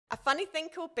A Funny Thing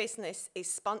Called Business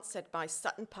is sponsored by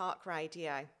Sutton Park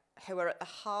Radio, who are at the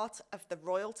heart of the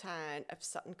royal town of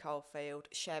Sutton Coldfield,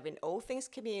 sharing all things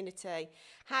community,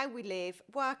 how we live,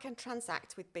 work and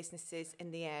transact with businesses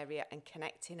in the area and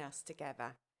connecting us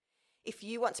together. If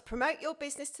you want to promote your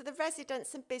business to the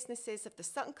residents and businesses of the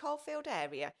Sutton Coldfield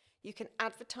area, you can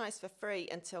advertise for free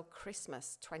until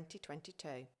Christmas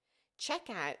 2022. Check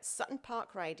out Sutton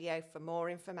Park Radio for more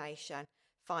information.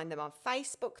 Find them on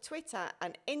Facebook, Twitter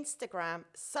and Instagram,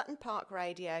 Sutton Park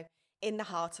Radio, in the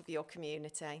heart of your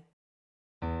community.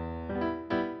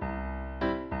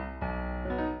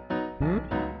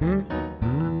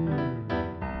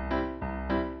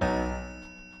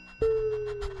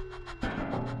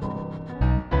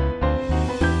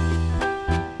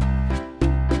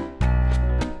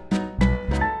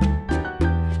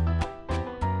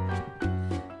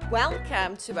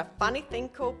 Welcome to A Funny Thing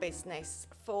Called Business,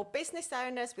 for business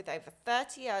owners with over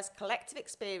 30 years collective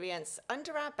experience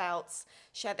under our belts,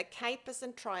 share the capers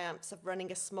and triumphs of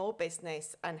running a small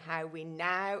business and how we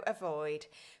now avoid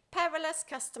perilous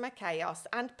customer chaos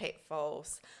and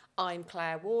pitfalls. I'm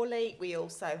Clare Whalley. We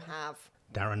also have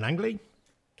Darren Langley,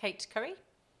 Kate Curry,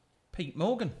 Pete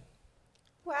Morgan.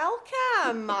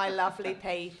 Welcome, my lovely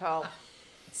people.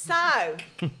 So,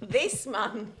 this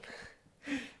month,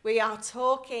 we are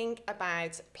talking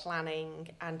about planning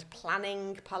and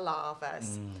planning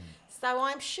palavers. So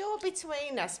I'm sure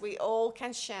between us we all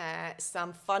can share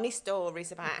some funny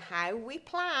stories about how we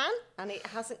plan, and it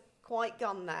hasn't quite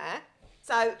gone there.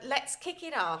 So let's kick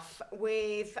it off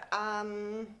with,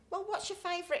 what's your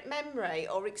favourite memory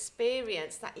or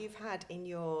experience that you've had in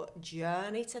your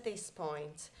journey to this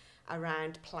point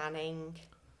around planning?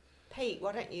 Pete,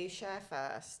 why don't you share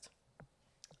first?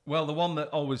 Well, the one that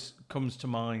always comes to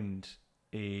mind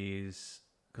is,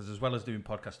 because as well as doing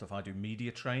podcast stuff, I do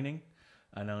media training,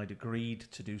 and I'd agreed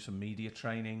to do some media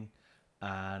training,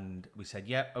 and we said,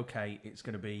 yeah, okay, it's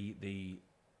going to be the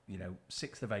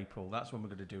 6th of April. That's when we're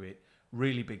going to do it.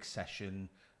 Really big session.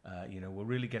 We'll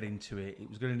really get into it. It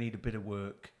was going to need a bit of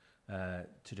work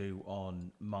to do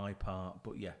on my part,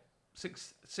 but yeah,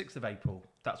 6th of April,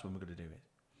 that's when we're going to do it.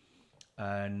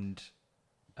 And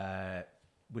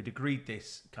we'd agreed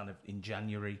this kind of in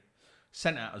January,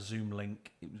 sent out a Zoom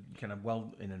link, it was kind of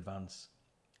well in advance,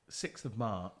 6th of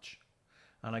March,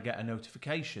 and I get a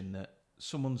notification that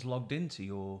someone's logged into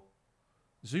your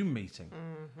Zoom meeting.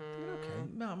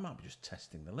 Okay, I might be just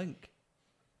testing the link.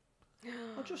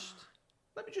 Let me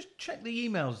just check the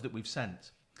emails that we've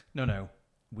sent. No,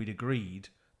 we'd agreed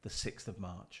the 6th of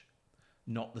March,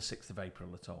 not the 6th of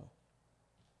April at all.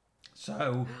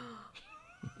 So...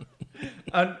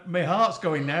 and my heart's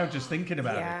going now just thinking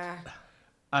about it.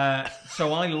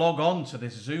 So I log on to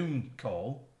this Zoom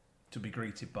call to be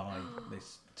greeted by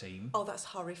this team. Oh, that's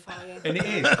horrifying. And it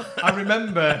is.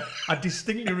 I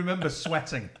distinctly remember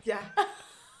sweating. Yeah.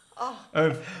 Oh.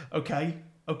 Of, okay.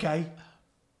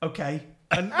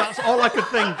 And that's all I could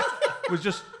think was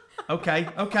just, okay,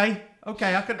 I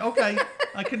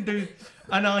can do.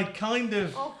 And I kind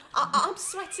of... Oh, I'm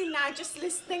sweating now just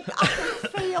listening. I can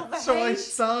feel the So heat. I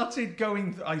started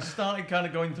kind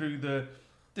of going through the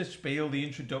spiel, the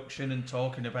introduction and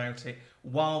talking about it,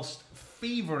 whilst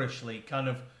feverishly kind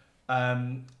of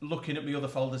looking at my other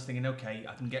folders thinking, okay,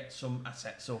 I can get some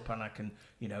assets up and I can,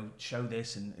 show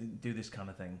this and do this kind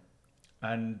of thing.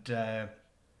 And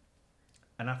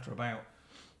after about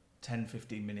 10,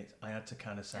 15 minutes, I had to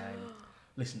kind of say,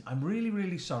 listen, I'm really,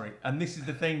 really sorry. And this is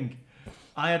the thing.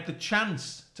 I had the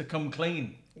chance to come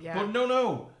clean. Yeah. But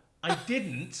no, I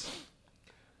didn't.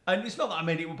 And it's not that I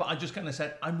made it, but I just kind of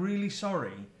said, I'm really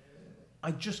sorry. I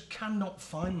just cannot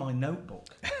find my notebook.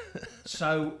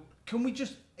 So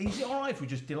is it all right if we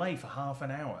just delay for half an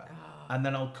hour? And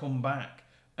then I'll come back.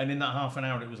 And in that half an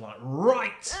hour, it was like,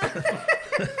 right,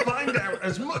 find out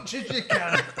as much as you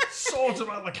can, sort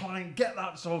about the client, get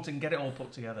that sorted and get it all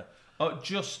put together.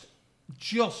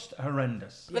 Just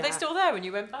horrendous. Were they still there when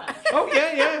you went back? Oh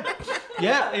yeah.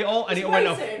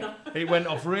 It went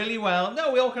off really well.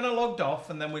 No, we all kind of logged off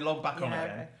and then we logged back on again,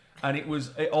 okay. And it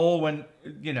all went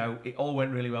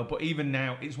really well. But even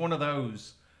now, it's one of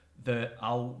those that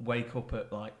I'll wake up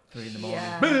at like 3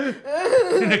 a.m.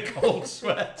 in a cold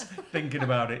sweat thinking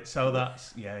about it. So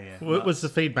that's What was the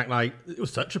feedback like? It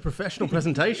was such a professional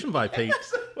presentation by Pete.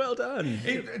 Well done.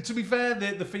 To be fair,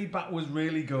 the feedback was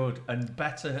really good and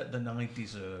better than I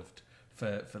deserved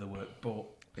for the work, but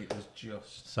it was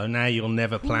just... So now you'll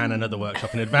never plan another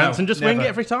workshop in advance and just wing it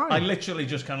every time? I literally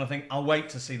just kind of think, I'll wait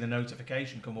to see the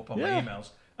notification come up on my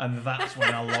emails and that's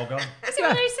when I'll log on. Is it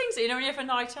one of those things that, when you have a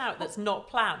night out that's not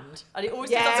planned and it always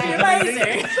Yes. turns out to be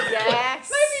amazing?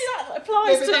 Yes. Maybe that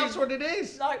applies Maybe to that's what it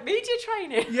is. like media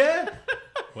training. Yeah.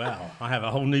 Well, I have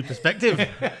a whole new perspective.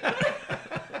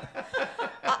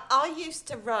 I used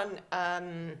to run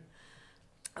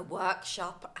a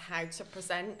workshop how to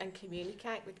present and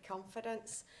communicate with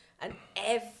confidence, and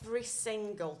every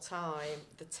single time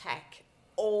the tech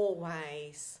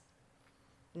always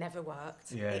never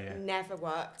worked. It never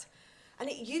worked. And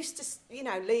it used to,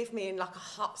 leave me in like a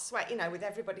hot sweat, with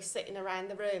everybody sitting around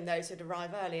the room, those who'd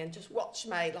arrive early, and just watch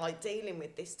me like dealing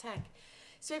with this tech.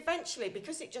 So eventually,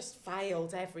 because it just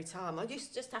failed every time, I used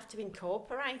to just have to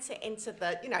incorporate it into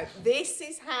the, this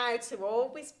is how to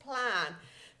always plan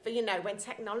for, when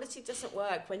technology doesn't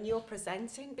work, when you're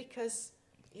presenting, because,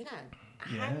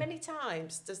 how many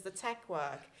times does the tech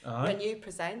work when you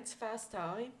present first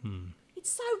time?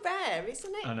 It's so rare,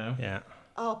 isn't it? I know. Yeah.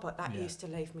 Oh, but that used to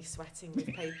leave me sweating with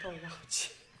people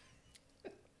watching.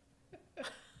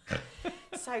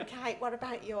 So, Kate, what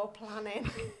about your planning?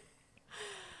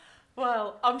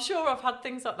 Well, I'm sure I've had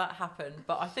things like that happen,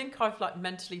 but I think I've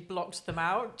mentally blocked them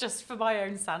out just for my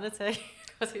own sanity,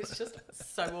 because it's just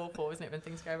so awful, isn't it, when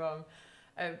things go wrong?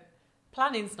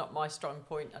 Planning's not my strong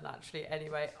point, and actually,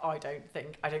 anyway, I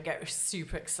don't get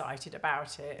super excited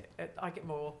about it.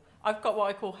 I've got what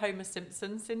I call Homer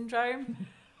Simpson syndrome,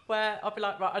 where I'll be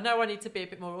like, right, I know I need to be a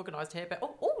bit more organised here, but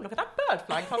oh, look at that bird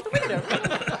flying past the window.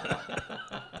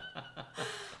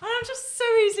 And I'm just so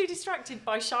easily distracted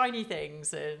by shiny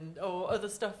things or other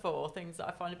stuff, or things that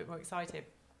I find a bit more exciting.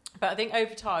 But I think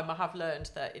over time I have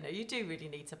learned that, you do really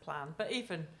need to plan. But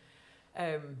even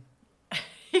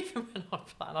when I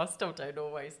plan, I still don't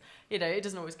always, it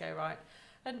doesn't always go right.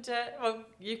 And,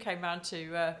 you came round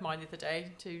to mine the other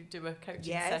day to do a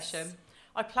coaching session.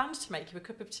 I planned to make you a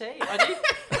cup of tea.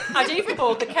 I'd even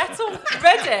boiled the kettle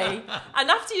ready. And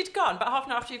after you'd gone, about half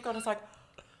an hour after you'd gone, I was like,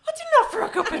 I didn't offer a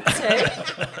cup of tea.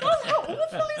 How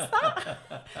awful is that?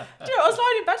 I was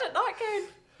lying in bed at night going,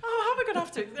 how am I going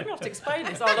to have to explain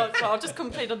this? I'll just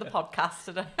come clean on the podcast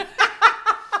today.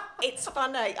 It's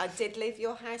funny, I did leave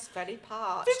your house very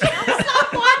parched. I was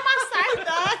like, why am I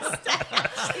so thirsty?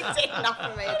 She didn't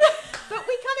offer me. But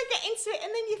we kind of get into it,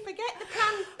 and then you forget the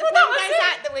plan. The plan goes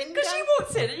out the window. Because you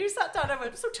walked in and you sat down and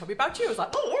went, so tell me about you. I was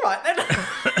like, oh, all right then.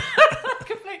 I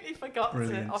completely forgot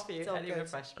to offer you any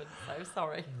refreshment, so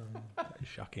sorry.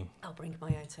 Shocking. I'll bring my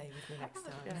own tea with me next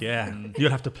time. Yeah,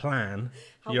 you'll have to plan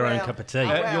your own cup of tea.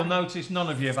 You'll notice none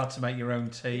of you have had to make your own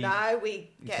tea. No,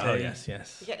 we get. Oh yes,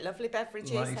 yes. We get lovely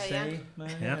beverages Like here.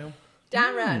 Yeah.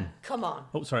 Darren, come on.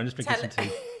 Oh, sorry, I'm just drinking some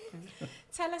tea.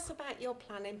 Tell us about your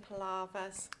planning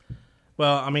palavers.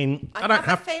 Well, I mean, I don't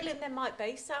have a feeling there might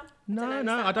be some.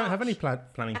 I don't have any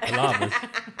planning palavers.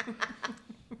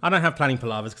 I don't have planning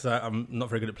palavers because I'm not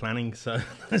very good at planning, so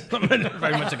there's not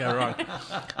very much to go wrong.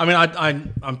 I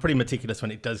mean, I'm pretty meticulous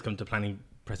when it does come to planning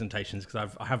presentations,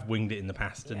 because I have winged it in the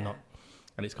past and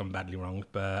it's gone badly wrong.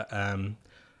 But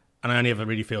and I only ever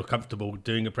really feel comfortable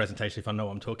doing a presentation if I know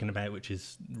what I'm talking about, which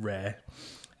is rare.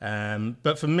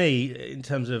 But for me, in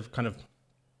terms of kind of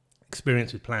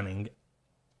experience with planning,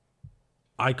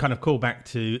 I kind of call back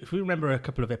to, if we remember a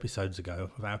couple of episodes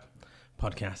ago of our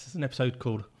podcast, there's an episode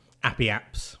called Appy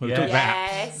Apps, where we talk about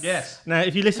apps. Yes. Now,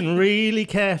 if you listen really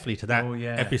carefully to that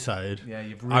episode,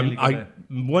 you've really I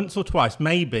once or twice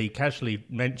maybe casually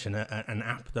mention an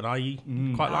app that I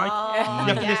quite like.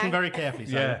 You have to listen very carefully.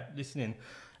 So listen in.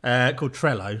 Called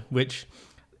Trello, which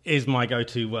is my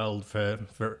go-to world for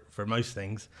most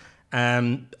things,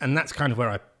 and that's kind of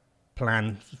where I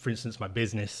plan. For instance, my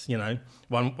business.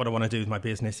 What I want to do with my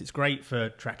business. It's great for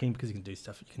tracking because you can do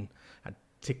stuff. You can add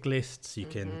tick lists. You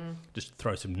can just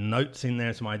throw some notes in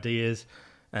there, some ideas,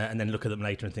 and then look at them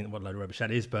later and think what a load of rubbish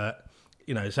that is. But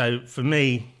so for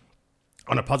me,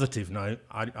 on a positive note,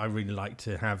 I really like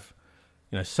to have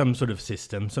some sort of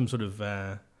system, some sort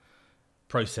of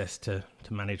process to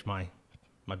manage my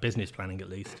business planning, at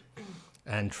least,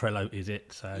 and Trello is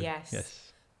it. So yes.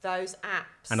 Those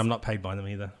apps, and I'm not paid by them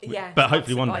either. Yeah, but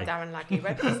hopefully one day. By Darren Langley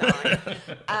web design.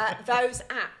 Those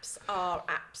apps are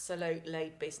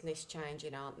absolutely business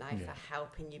changing, aren't they? For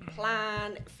helping you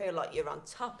plan, feel like you're on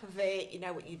top of it. You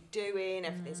know what you're doing.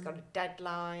 Everything's got a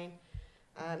deadline.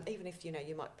 Even if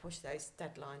you might push those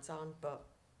deadlines on, but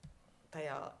they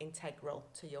are integral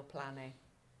to your planning.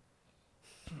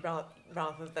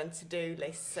 Rather than to-do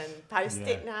lists and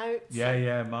post-it notes.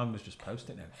 Yeah, mine was just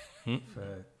post-it notes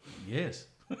for years.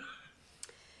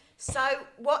 So,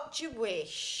 what do you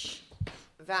wish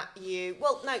that you...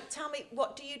 Well, no, tell me,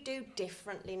 what do you do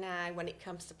differently now when it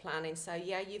comes to planning? So,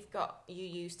 you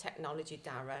use technology,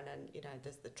 Darren, and,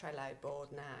 there's the Trello board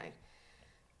now.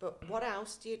 but what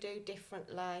else do you do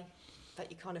differently that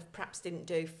you kind of perhaps didn't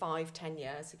do 5-10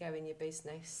 years ago in your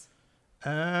business?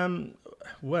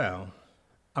 Well,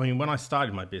 I mean, when I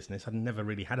started my business, I never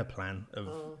really had a plan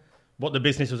of what the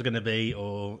business was going to be,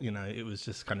 or, you know, it was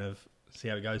just kind of see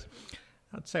how it goes.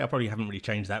 I'd say I probably haven't really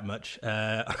changed that much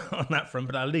on that front,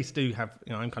 but I at least do have,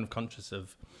 you know, I'm kind of conscious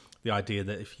of the idea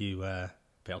that if you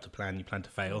fail to plan, you plan to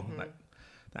fail,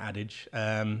 that adage.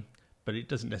 But it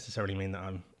doesn't necessarily mean that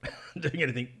I'm doing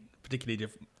anything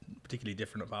particularly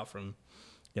different apart from,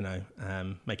 you know,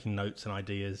 making notes and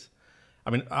ideas. I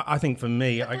mean, I think for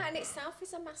me... But that in itself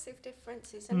is a massive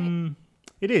difference, isn't it?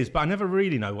 It is, but I never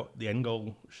really know what the end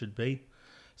goal should be.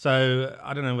 So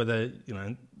I don't know whether, you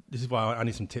know, this is why I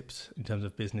need some tips in terms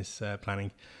of business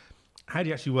planning. How do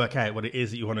you actually work out what it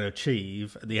is that you want to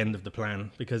achieve at the end of the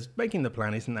plan? Because making the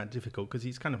plan isn't that difficult, because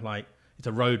it's kind of like, it's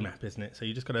a roadmap, isn't it? So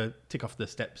you just got to tick off the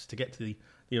steps to get to the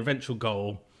eventual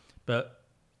goal. But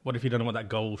what if you don't know what that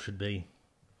goal should be?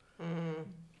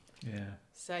 Yeah.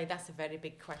 So that's a very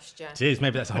big question. It is.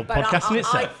 Maybe that's a whole But podcast in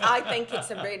itself. I think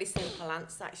it's a really simple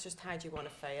answer. It's just how do you want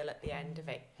to feel at the end of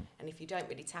it? And if you don't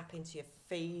really tap into your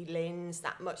feelings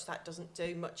that much, that doesn't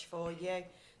do much for you.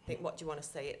 Think, what do you want to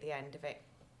see at the end of it?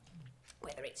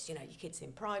 Whether it's, you know, your kids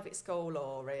in private school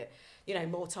or, you know,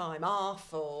 more time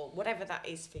off or whatever that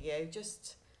is for you,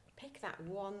 just pick that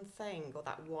one thing or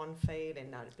that one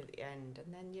feeling that'll be at the end,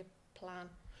 and then your plan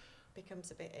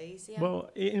becomes a bit easier.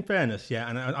 Well, in fairness, yeah,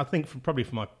 and I think probably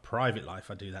for my private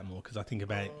life, I do that more because I think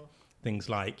about things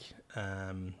like,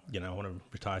 you know, I want to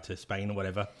retire to Spain or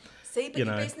whatever. See, but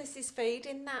your business is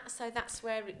feeding that, so that's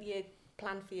where your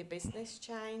plan for your business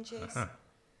changes.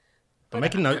 I'm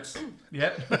making notes.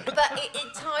 Yeah. But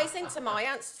it ties into my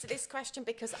answer to this question,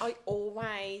 because I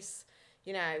always,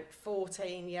 you know,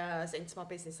 14 years into my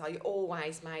business, I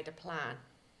always made a plan,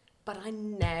 but I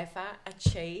never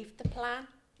achieved the plan.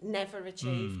 Never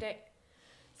achieved it.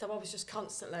 So I was just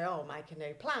constantly, make a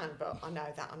new plan, but I know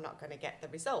that I'm not going to get the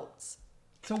results.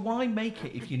 So why make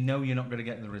it if you know you're not going to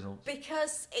get the results?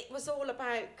 Because it was all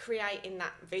about creating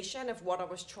that vision of what I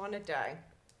was trying to do.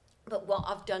 But what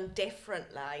I've done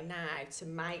differently now to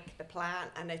make the plan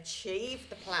and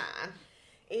achieve the plan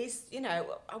is, you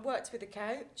know, I worked with a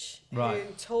coach who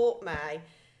taught me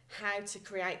how to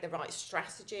create the right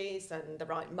strategies and the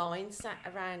right mindset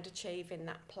around achieving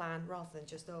that plan, rather than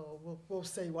just, we'll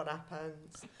see what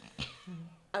happens.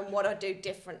 And what I do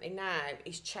differently now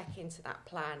is check into that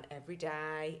plan every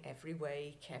day, every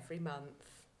week, every month,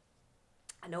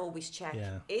 and always check,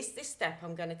 is this step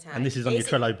I'm going to take? And this is on your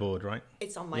Trello board, right?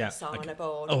 It's on my Asana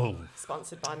board,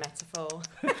 sponsored by Metaphor.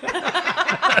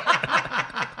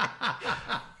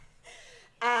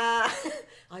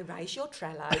 I raise your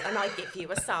Trello and I give you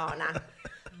Asana.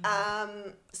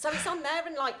 So it's on there,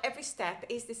 and like every step,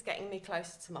 is this getting me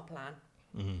closer to my plan?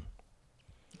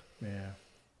 Yeah.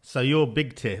 So your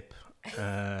big tip,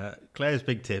 Claire's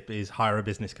big tip is hire a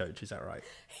business coach. Is that right?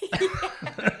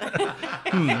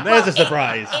 There's a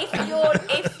surprise. If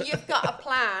you've got a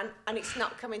plan and it's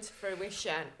not coming to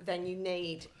fruition, then you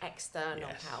need external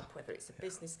help, whether it's a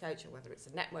business coach or whether it's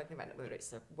a networking event, whether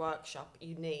it's a workshop.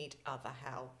 You need other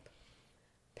help.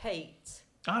 Pete?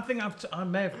 I think I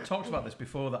may have talked about this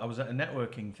before, that I was at a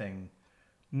networking thing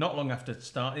not long after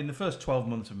in the first 12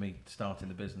 months of me starting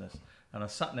the business, and I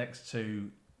sat next to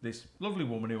this lovely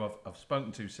woman who I've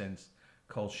spoken to since,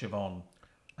 called Siobhan,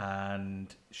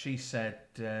 and she said,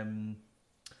 so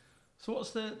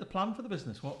what's the plan for the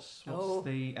business? What's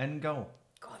the end goal?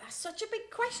 God, that's such a big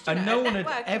question. And no one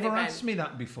had ever asked me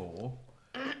that before,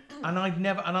 and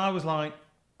I was like,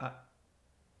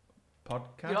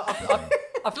 podcast?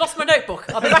 I've lost my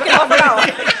notebook. I'll be back in half an hour.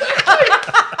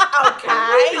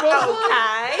 Okay.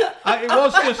 It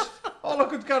was just all I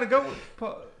could kind of go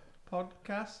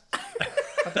podcasts.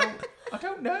 I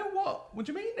don't know what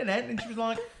do you mean? And she was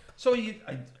like, so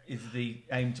is the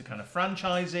aim to kind of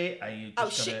franchise it? Are you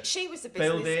just she was a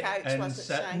build business it coach, and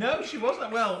wasn't she? No, she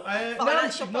wasn't. Well, no,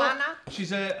 she's not.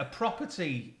 She's a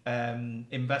property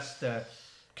investor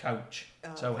coach,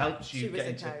 so helps you get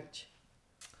into. Coach.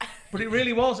 But it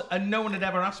really was, and no one had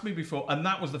ever asked me before, and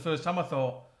that was the first time I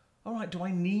thought, all right, do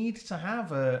I need to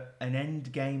have an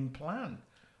end game plan?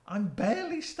 I'm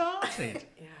barely started.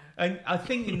 And I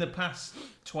think in the past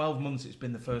 12 months, it's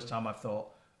been the first time I've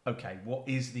thought, okay, what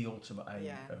is the ultimate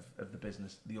aim of the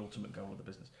business, the ultimate goal of the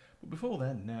business? But before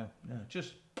then, no,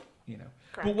 just, you know.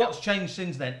 But what's changed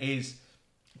since then is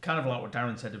kind of like what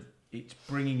Darren said, it's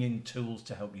bringing in tools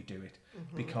to help you do it.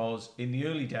 Because in the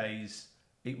early days,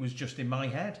 it was just in my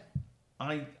head.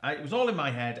 It was all in my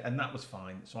head, and that was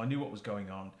fine. So I knew what was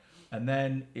going on. And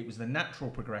then it was the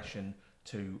natural progression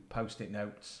to post-it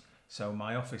notes, So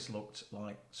my office looked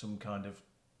like some kind of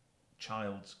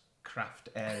child's craft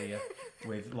area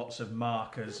with lots of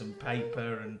markers and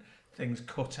paper and things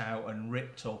cut out and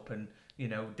ripped up and, you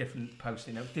know, different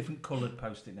post-it notes, different coloured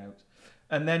post-it notes.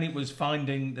 And then it was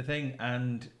finding the thing,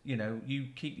 and, you know, you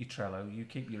keep your Trello, you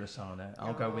keep your Asana,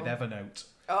 I'll go with Evernote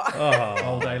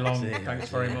all day long. Thanks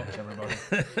very much, everybody.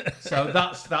 So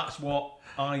that's what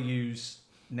I use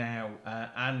now,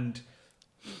 and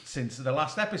since the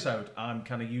last episode, I'm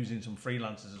kind of using some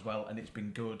freelancers as well, and it's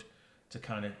been good to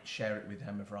kind of share it with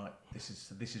them of, right, this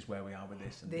is where we are with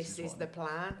this. And this is the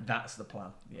plan. That's the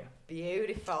plan, yeah.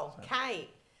 Beautiful. So. Kate,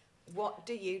 what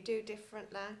do you do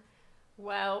differently?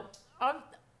 Well,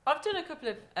 I've done a couple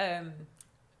of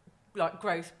like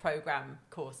growth program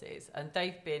courses, and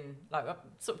they've been like, I'm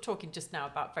sort of talking just now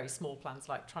about very small plans,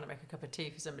 like trying to make a cup of tea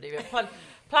for somebody. But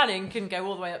planning can go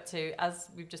all the way up to, as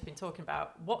we've just been talking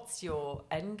about, what's your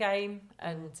end game,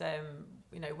 and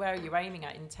you know, where are you aiming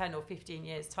at in 10 or 15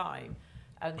 years time?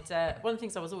 And one of the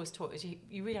things I was always taught is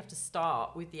you really have to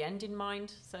start with the end in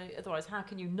mind. So otherwise, how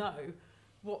can you know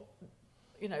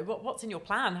what's in your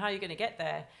plan? How are you going to get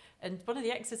there? And one of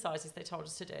the exercises they told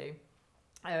us to do,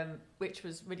 which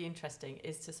was really interesting,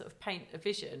 is to sort of paint a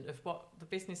vision of what the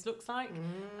business looks like.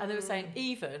 And they were saying,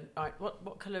 even, right,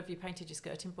 what colour have you painted your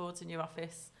skirting boards in your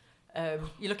office?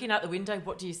 You're looking out the window,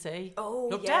 what do you see?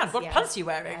 Look down, what pants are you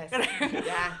wearing?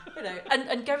 Yeah. You know,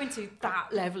 and go into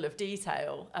that level of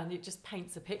detail, and it just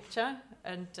paints a picture.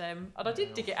 And I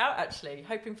did dig it out, actually,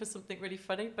 hoping for something really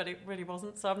funny, but it really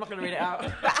wasn't, so I'm not going to read it out.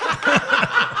 But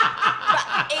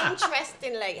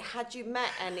interestingly, had you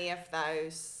met any of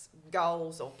those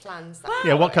goals or plans?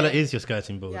 What colour is your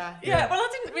skirting board? Yeah, well, I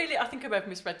didn't really, I think I both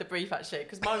misread the brief, actually,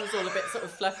 because mine was all a bit sort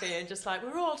of fluffy and just like,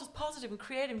 we're all just positive and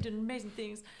creative and doing amazing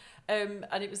things. And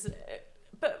it was,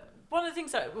 but one of the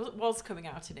things that was coming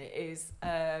out in it is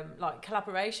like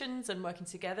collaborations and working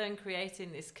together and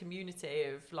creating this community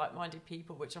of like-minded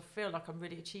people, which I feel like I'm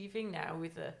really achieving now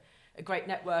with a great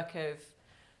network of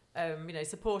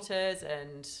supporters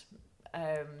and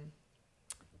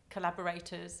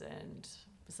collaborators and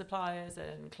suppliers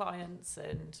and clients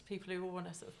and people who all want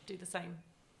to sort of do the same,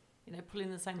 pull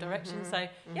in the same direction. So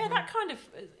that kind of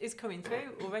is coming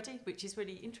through already, which is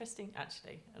really interesting,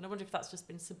 actually. And I wonder if that's just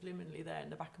been subliminally there in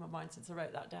the back of my mind since I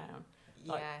wrote that down,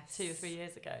 like 2 or 3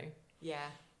 years ago. Yeah.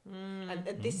 And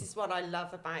this is what I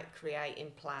love about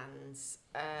creating plans.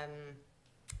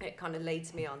 It kind of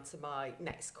leads me on to my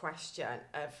next question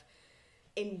of,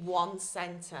 in one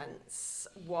sentence,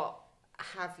 what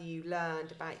have you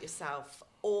learned about yourself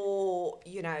or,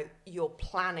 your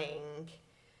planning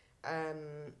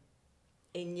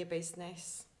in your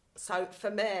business? So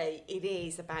for me, it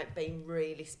is about being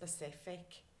really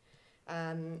specific.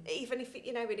 Even if,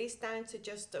 it is down to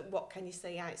just what can you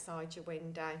see outside your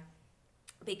window.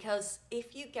 Because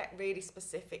if you get really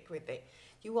specific with it,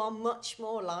 you are much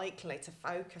more likely to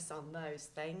focus on those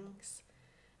things.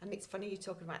 And it's funny you're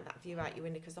talking about that view out your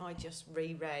window, because I just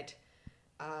reread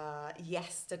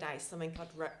yesterday something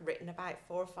I'd written about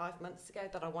 4 or 5 months ago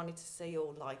that I wanted to see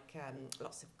all like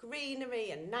lots of greenery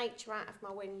and nature out of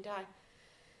my window.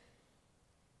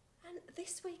 And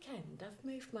this weekend I've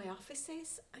moved my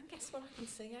offices, and guess what I can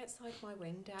see outside my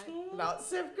window?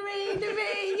 Lots of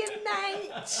greenery and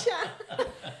nature.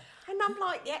 And I'm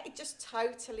like, it just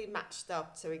totally matched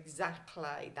up to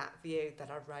exactly that view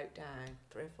that I wrote down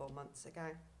 3 or 4 months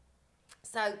ago.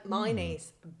 So mine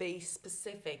is be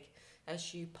specific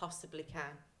as you possibly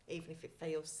can, even if it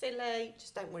feels silly.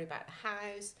 Just don't worry about the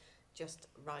house, just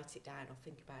write it down or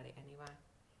think about it anyway.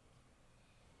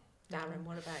 Darren,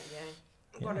 what about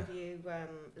you? What have you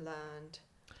learned?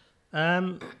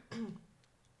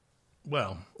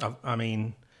 Well,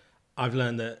 I've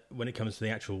learned that when it comes to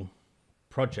the actual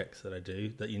projects that I do,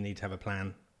 that you need to have a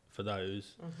plan for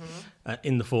those,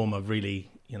 in the form of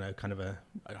really, kind of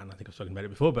I think I've spoken about it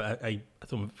before, but a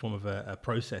form of a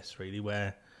process, really,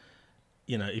 where,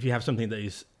 if you have something that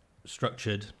is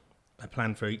structured, a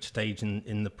plan for each stage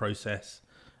in the process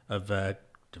of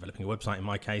developing a website, in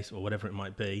my case, or whatever it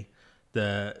might be,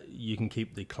 you can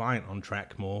keep the client on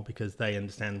track more, because they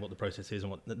understand what the process is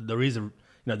and what there is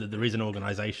there is an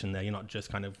organisation there. You're not just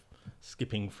kind of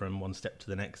skipping from one step to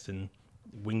the next and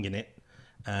winging it.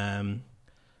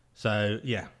 So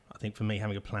I think for me,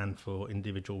 having a plan for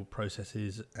individual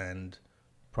processes and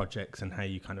projects and how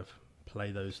you kind of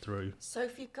play those through. So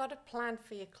if you've got a plan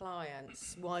for your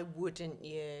clients, why wouldn't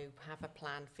you have a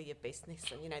plan for your business?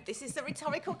 And this is a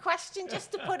rhetorical question,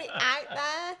 just to put it out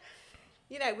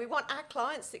there. We want our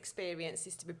clients'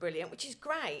 experiences to be brilliant, which is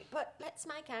great, but let's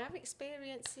make our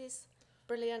experiences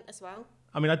brilliant as well.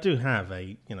 I do have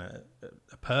a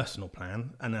personal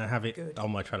plan, and I have it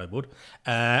on my Trello board.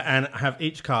 And I have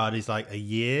each card is like a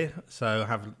year. So I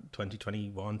have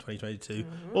 2021, 2022,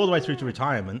 all the way through to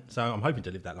retirement. So I'm hoping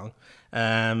to live that long.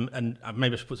 And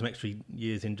maybe I should put some extra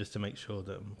years in just to make sure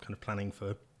that I'm kind of planning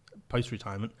for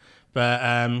post-retirement. But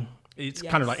it's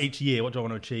kind of like each year, what do I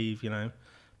want to achieve,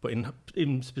 but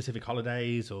in specific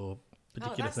holidays or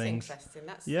particular things. Interesting.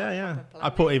 That's I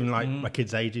put even like my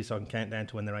kids' ages, so I can count down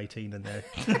to when they're 18 and they're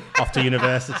off to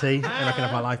university, and I can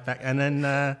have my life back. And then,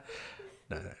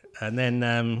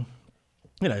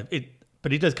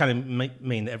 but it does kind of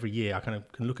mean that every year I kind of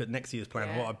can look at next year's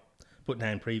plan, what I put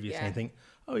down previously, and think,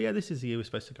 oh yeah, this is the year we're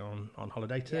supposed to go on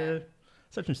holiday to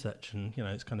such and such, and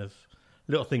it's kind of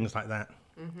little things like that,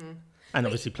 and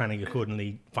obviously planning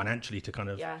accordingly financially to kind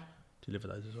of. Deliver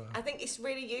those as well. I think it's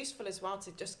really useful as well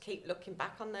to just keep looking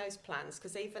back on those plans,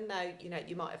 because even though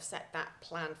you might have set that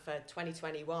plan for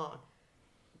 2021,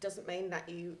 doesn't mean that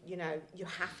you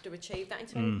have to achieve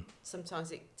that in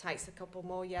sometimes it takes a couple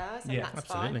more years, and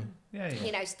that's absolutely.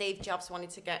 Fine. Steve Jobs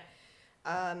wanted to get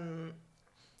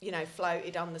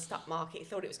floated on the stock market. He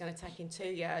thought it was going to take him 2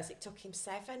 years. It took him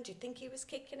 7. Do you think he was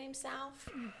kicking himself?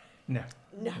 No.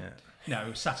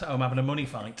 No, sat at home having a money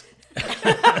fight.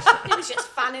 He was just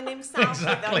fanning himself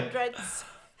with hundreds.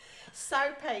 So,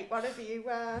 Pete, what have you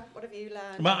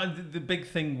learned? The big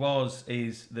thing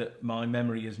is that my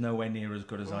memory is nowhere near as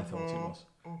good as I thought it was.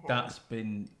 That's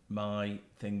been my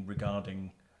thing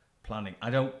regarding planning. I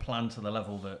don't plan to the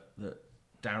level that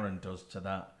Darren does to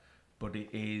that, but it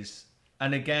is,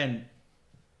 and again,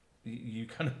 you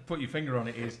kind of put your finger on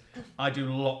it, is I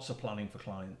do lots of planning for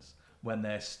clients. When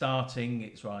they're starting,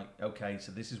 it's right, okay,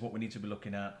 so this is what we need to be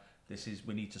looking at.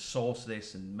 We need to source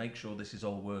this and make sure this is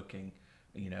all working,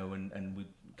 and we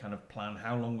kind of plan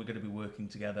how long we're going to be working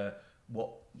together, what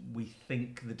we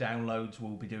think the downloads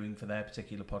will be doing for their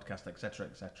particular podcast, etc.,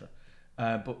 etc.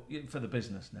 But for the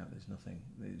business now, there's nothing.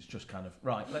 It's just kind of,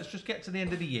 right, let's just get to the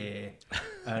end of the year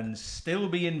and still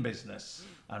be in business,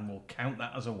 and we'll count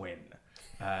that as a win.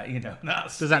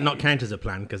 Does that not count as a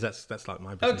plan? Because that's like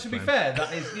my business. To be fair,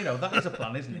 that is a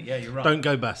plan, isn't it? Yeah, you're right. Don't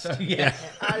go bust. Yeah.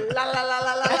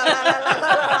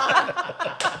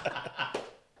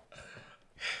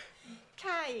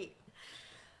 Kate.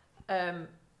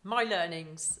 My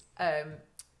learnings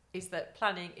is that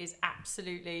planning is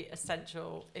absolutely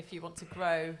essential if you want to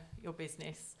grow your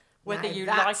business. Whether you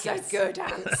like it. That's a good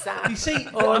answer. You see,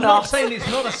 I'm not saying it's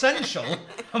not essential.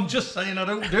 I'm just saying I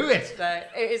don't do it. So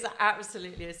it is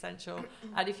absolutely essential.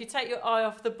 And if you take your eye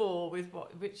off the ball with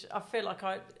which I feel like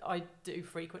I do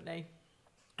frequently,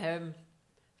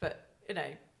 but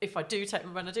if I do take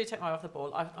my eye off the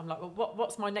ball, I'm like, well,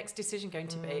 what's my next decision going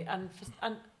to be? And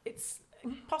it's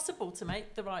impossible to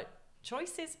make the right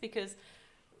choices because.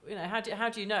 How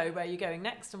do you know where you're going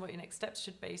next and what your next steps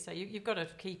should be? So you've got to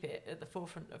keep it at the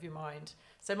forefront of your mind.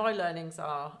 So my learnings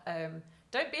are,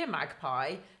 don't be a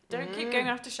magpie, don't keep going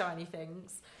after shiny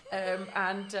things,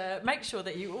 and make sure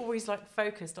that you always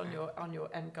focused on your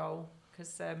end goal.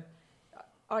 Because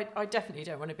I definitely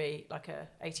don't want to be like a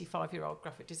 85-year-old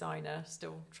graphic designer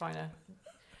still trying to.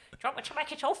 Do you want me to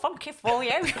make it all funky for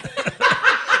you?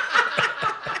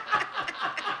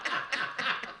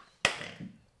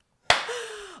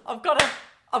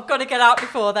 I've got to get out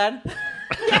before then. Yes,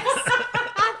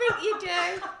 I think you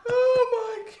do.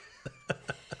 Oh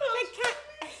my God.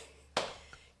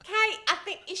 Kate, I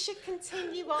think you should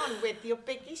continue on with your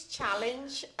biggest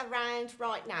challenge around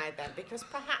right now then, because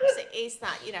perhaps it is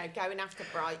that, going after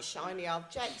bright, shiny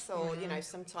objects or,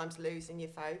 sometimes losing your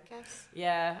focus.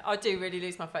 Yeah, I do really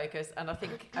lose my focus, and I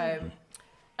think... and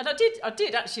I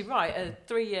did actually write a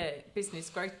 3-year business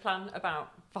growth plan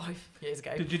about 5 years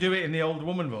ago. Did you do it in the old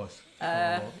woman voice?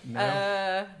 No.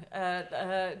 Or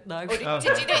No. did you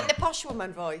do it in the posh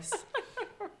woman voice?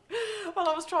 Well,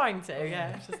 I was trying to,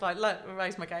 yeah. Just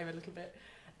raise my game a little bit.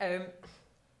 And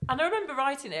I remember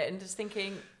writing it and just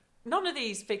thinking, none of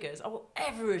these figures I will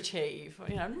ever achieve.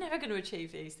 I'm never going to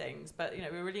achieve these things. But,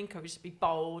 we're really encouraged to be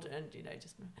bold and,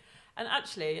 just... And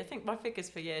actually, I think my figures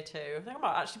for year 2, I think I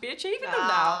might actually be achieving them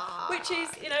now, which is,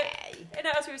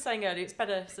 as we were saying earlier, it's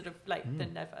better sort of late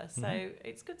than never. So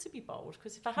it's good to be bold,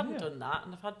 because if I hadn't done that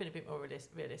and if I'd been a bit more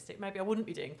realistic, maybe I wouldn't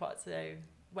be doing quite so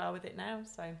well with it now.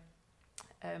 So,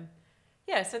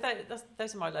 so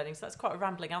those are my learnings. So that's quite a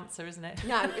rambling answer, isn't it?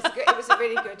 No, it was a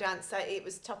really good answer. It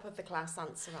was top of the class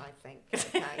answer, I think.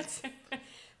 Kate.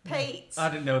 Pete. I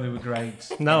didn't know there were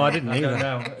grades. No, I didn't either.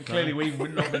 No, clearly we've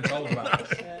not been told about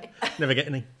this. Never get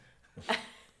any.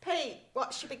 Pete,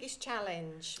 what's your biggest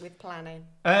challenge with planning?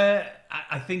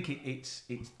 I think it's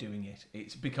doing it.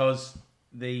 It's because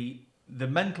the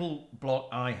mental block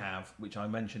I have, which I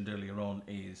mentioned earlier on,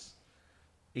 is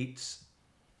it's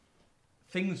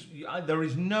things. There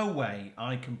is no way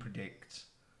I can predict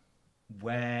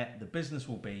where the business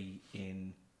will be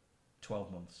in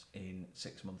 12 months, in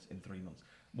 6 months, in 3 months.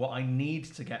 What I need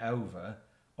to get over,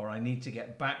 or I need to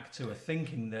get back to a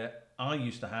thinking that I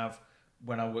used to have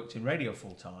when I worked in radio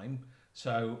full time.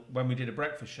 So when we did a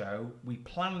breakfast show, we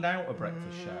planned out a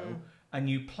breakfast show, and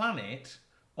you plan it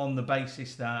on the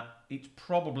basis that it's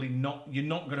probably not, you're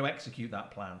not going to execute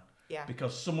that plan. Yeah.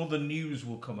 Because some other news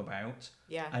will come about,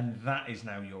 and that is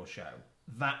now your show.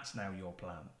 That's now your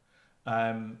plan.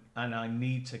 And I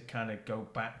need to kind of go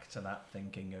back to that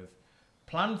thinking of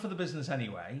plan for the business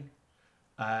anyway.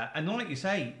 And like you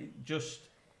say, just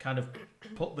kind of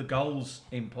put the goals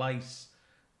in place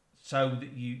so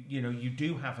that you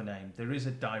do have an aim. There is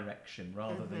a direction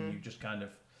rather than you just kind of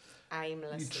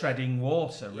aimlessly treading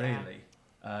water, really.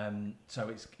 So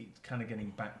it's kind of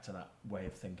getting back to that way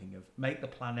of thinking of make the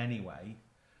plan anyway,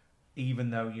 even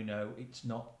though you know it's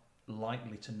not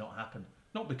likely to not happen.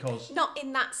 Not because not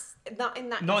in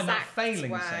that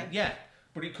failing way. Yeah,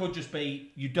 but it could just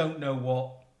be you don't know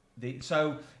what the.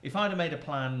 So if I'd have made a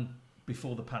plan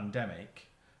before the pandemic,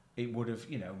 it would have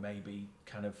maybe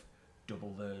kind of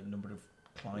double the number of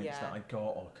clients that I got,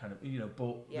 or kind of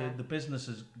but the business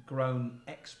has grown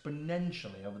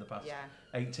exponentially over the past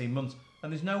 18 months,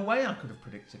 and there's no way I could have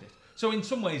predicted it. So in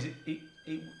some ways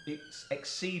it's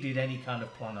exceeded any kind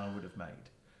of plan I would have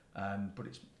made, but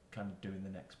it's kind of doing the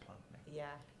next plan now. Yeah.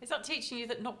 Is that teaching you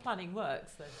that not planning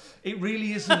works then? It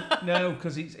really isn't. No,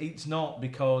 because it's not,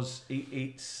 because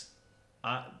it's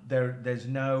there's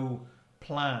no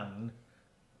plan,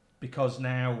 because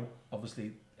now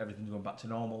obviously everything's going back to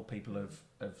normal. People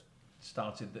have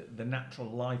started the natural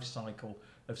life cycle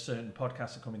of certain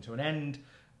podcasts are coming to an end,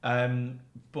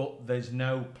 but there's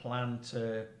no plan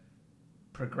to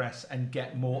progress and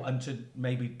get more and to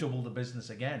maybe double the business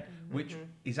again, which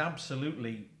is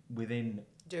absolutely within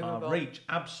our reach,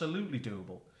 absolutely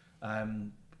doable,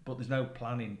 but there's no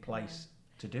plan in place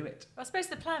to do it. I suppose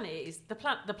the plan is the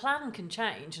plan can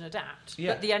change and adapt,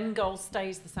 but the end goal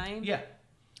stays the same. Yeah,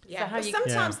 so but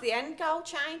sometimes the end goal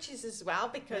changes as well,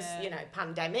 because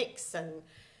pandemics and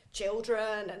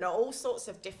children and all sorts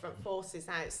of different forces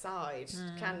outside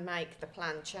can make the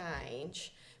plan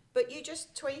change. But you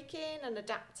just tweaking and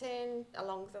adapting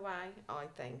along the way, I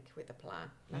think, with the plan.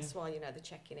 That's why the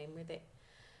checking in with it.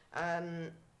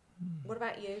 What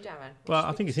about you, Darren? Well,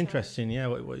 I think it's interesting,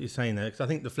 what you're saying there, because I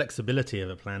think the flexibility of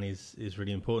a plan is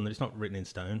really important. That it's not written in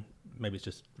stone. Maybe it's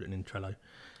just written in Trello.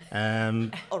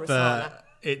 Or a but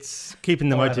it's keeping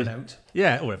the motivation.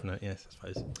 Yeah, or Evernote, yes,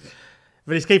 I suppose.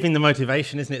 But it's keeping the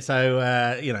motivation, isn't it? So,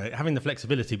 having the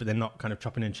flexibility, but then not kind of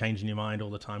chopping and changing your mind all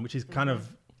the time, which is kind of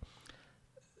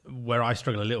where I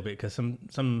struggle a little bit, because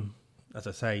some, as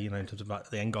I say, in terms of like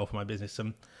the end goal for my business,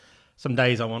 some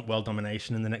days I want world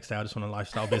domination, and the next day I just want a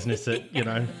lifestyle business that,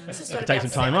 take some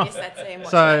time off.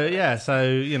 So,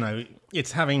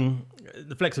 it's having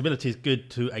the flexibility is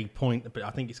good to a point, but I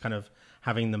think it's kind of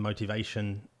having the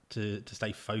motivation to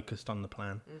stay focused on the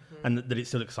plan, and that it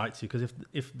still excites you. Because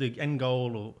if the end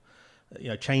goal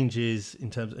or changes in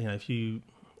terms of, if you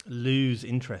lose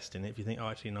interest in it, if you think,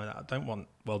 I don't want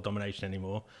world domination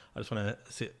anymore, I just want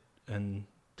to sit and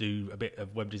do a bit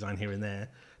of web design here and there,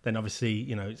 then obviously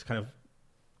it's kind of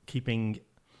keeping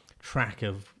track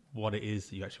of what it is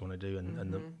that you actually want to do,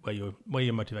 and where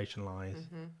your motivation lies.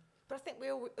 But I think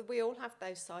we all have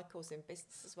those cycles in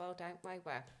business as well, don't we?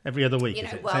 Where every other week,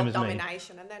 world same as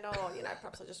domination, and then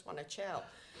perhaps I just want to chill.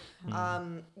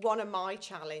 One of my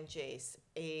challenges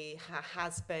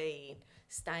has been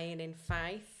staying in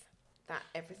faith that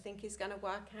everything is going to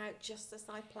work out just as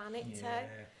I plan it to.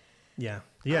 Yeah,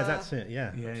 that's it.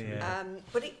 Yeah.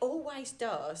 But it always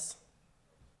does.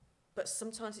 But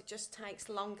sometimes it just takes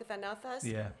longer than others.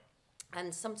 Yeah.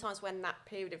 And sometimes when that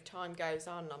period of time goes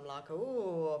on, I'm like,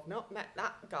 oh, I've not met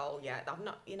that goal yet. I've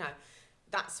not,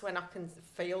 that's when I can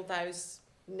feel those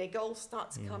niggles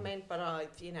start to come in. But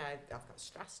I've got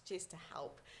strategies to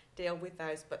help deal with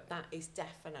those. But that is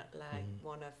definitely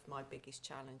one of my biggest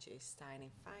challenges, staying in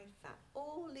faith that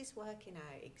all is working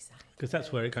out exactly. Because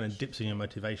that's where it kind of dips in your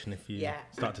motivation if you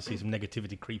start to see some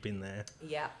negativity creep in there.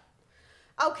 Yeah.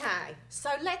 Okay, so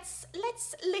let's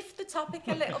lift the topic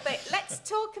a little bit. Let's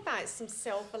talk about some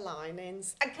silver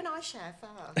linings. And can I share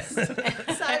first?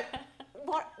 So,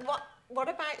 what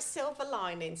about silver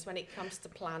linings when it comes to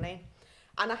planning?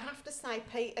 And I have to say,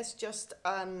 Pete has just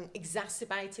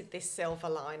exacerbated this silver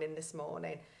lining this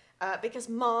morning, because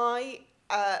my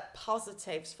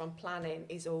positives from planning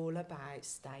is all about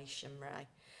stationery.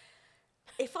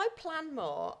 if I plan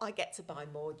more, I get to buy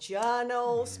more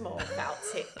journals, more felt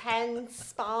tip pens,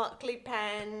 sparkly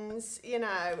pens,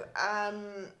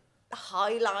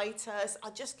 highlighters. I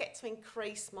just get to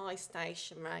increase my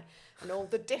stationery and all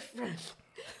the different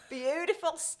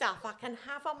beautiful stuff I can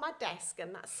have on my desk,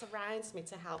 and that surrounds me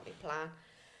to help me plan.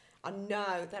 I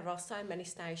know there are so many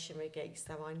stationery geeks,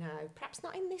 though. I know, perhaps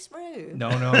not in this room. No.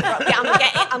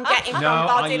 I'm getting from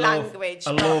body language.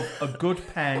 I love a good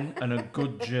pen and a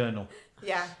good journal.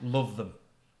 Yeah, love them.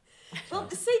 Well,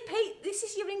 see, Pete, this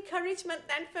is your encouragement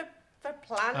then for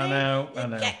planning. I know.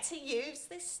 You get to use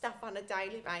this stuff on a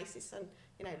daily basis, and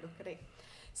look at it.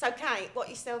 So, Kate, what are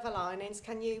your silver linings?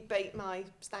 Can you beat my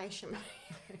stationery?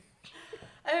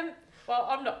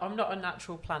 Well, I'm not a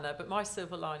natural planner, but my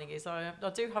silver lining is I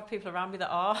do have people around me that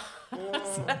are.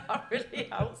 So that really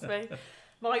helps me.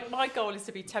 My goal is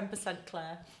to be 10%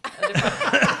 Clare. And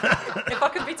if I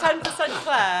can be 10%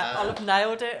 Clare, I'll have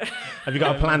nailed it. Have you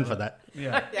got a plan for that?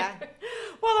 Yeah.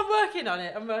 Well, I'm working on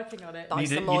it. Buy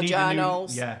some more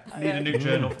journals. Need a new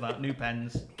journal for that, new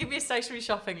pens. Give me a stationery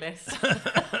shopping list.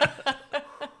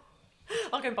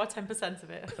 I'll go and buy 10% of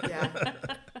it. Yeah.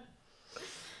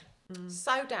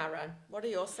 So, Darren, what are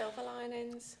your silver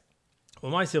linings? Well,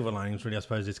 my silver linings really, I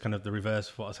suppose, is kind of the reverse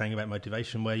of what I was saying about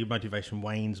motivation, where your motivation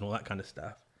wanes and all that kind of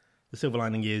stuff. The silver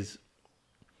lining is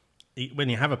when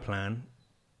you have a plan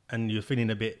and you're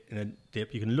feeling a bit in a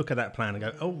dip, you can look at that plan and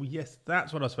go, oh, yes,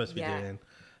 that's what I was supposed to be doing.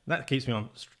 That keeps me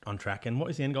on track. And what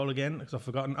is the end goal again? Because I've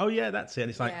forgotten. Oh, yeah, that's it. And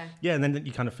it's like, and then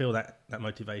you kind of feel that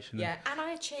motivation. Yeah, and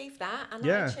I achieved that, and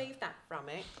I achieved that from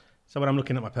it. So when I'm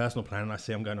looking at my personal plan and I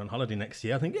see I'm going on holiday next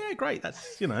year, I think, yeah, great,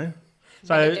 that's,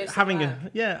 So having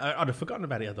I'd have forgotten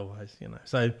about it otherwise,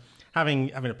 So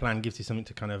having a plan gives you something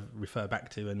to kind of refer back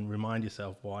to and remind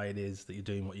yourself why it is that you're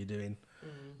doing what you're doing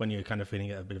when you're kind of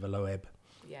feeling at a bit of a low ebb.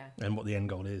 Yeah. And what the end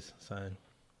goal is. So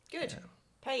good. Yeah.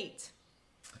 Pete.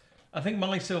 I think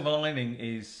my silver lining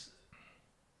is,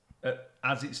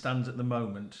 as it stands at the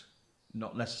moment,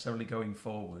 not necessarily going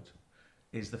forward,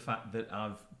 is the fact that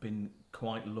I've been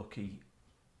quite lucky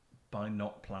by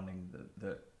not planning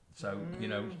so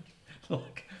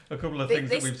like a couple of things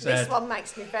that we've said. This one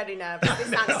makes me very nervous.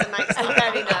 This answer makes me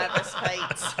very nervous,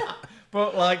 Pete.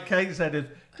 But like Kate said,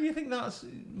 do you think that's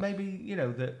maybe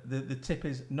the tip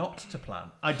is not to plan?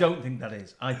 I don't think that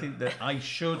is. I think that I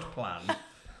should plan,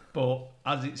 but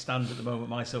as it stands at the moment,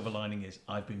 my silver lining is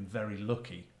I've been very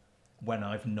lucky when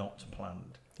I've not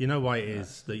planned. You know why it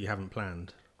is that you haven't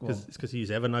planned? It's because you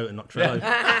use Evernote and not Trello.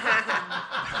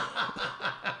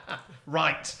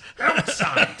 Right.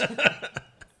 Outside.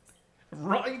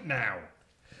 Right now.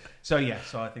 So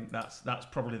I think that's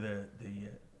probably the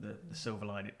silver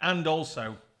lining. And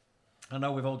also, I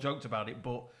know we've all joked about it,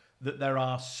 but that there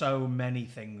are so many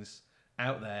things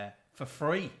out there for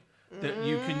free that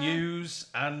you can use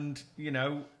and,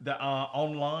 that are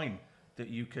online that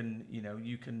you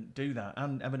can do that.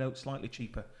 And Evernote's slightly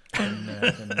cheaper than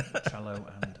Trello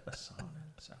and Asana.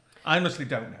 So I honestly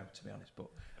don't know, to be honest, but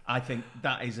I think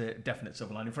that is a definite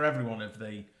silver lining for everyone of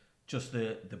the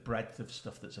breadth of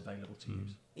stuff that's available to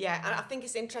use. Yeah, and I think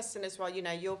it's interesting as well,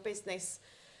 your business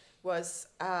was,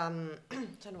 I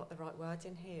don't know what the right word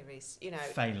in here is,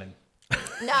 Failing.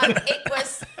 No,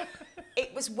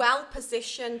 it was well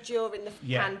positioned during the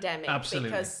pandemic. Absolutely.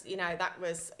 Because, that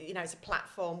was, it's a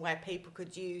platform where people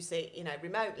could use it,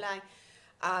 remotely.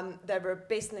 There were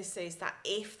businesses that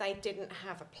if they didn't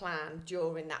have a plan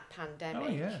during that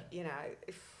pandemic,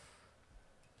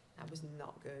 that was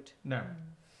not good. No.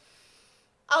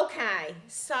 Okay,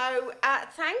 so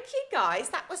thank you guys.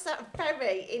 That was a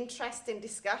very interesting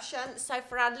discussion. So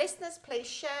for our listeners, please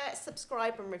share,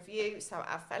 subscribe and review so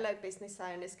our fellow business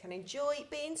owners can enjoy,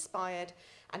 be inspired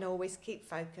and always keep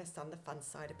focused on the fun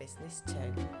side of business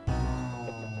too.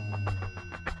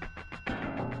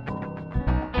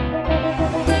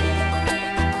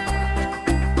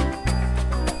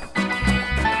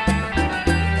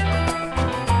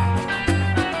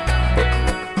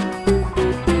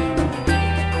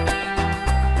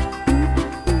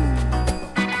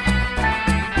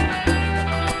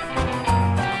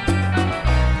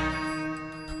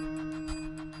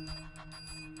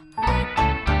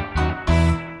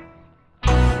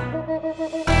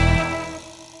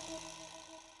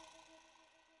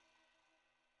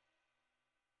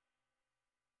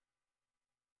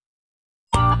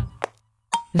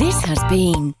 This has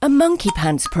been a Monkey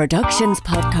Pants Productions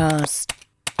podcast.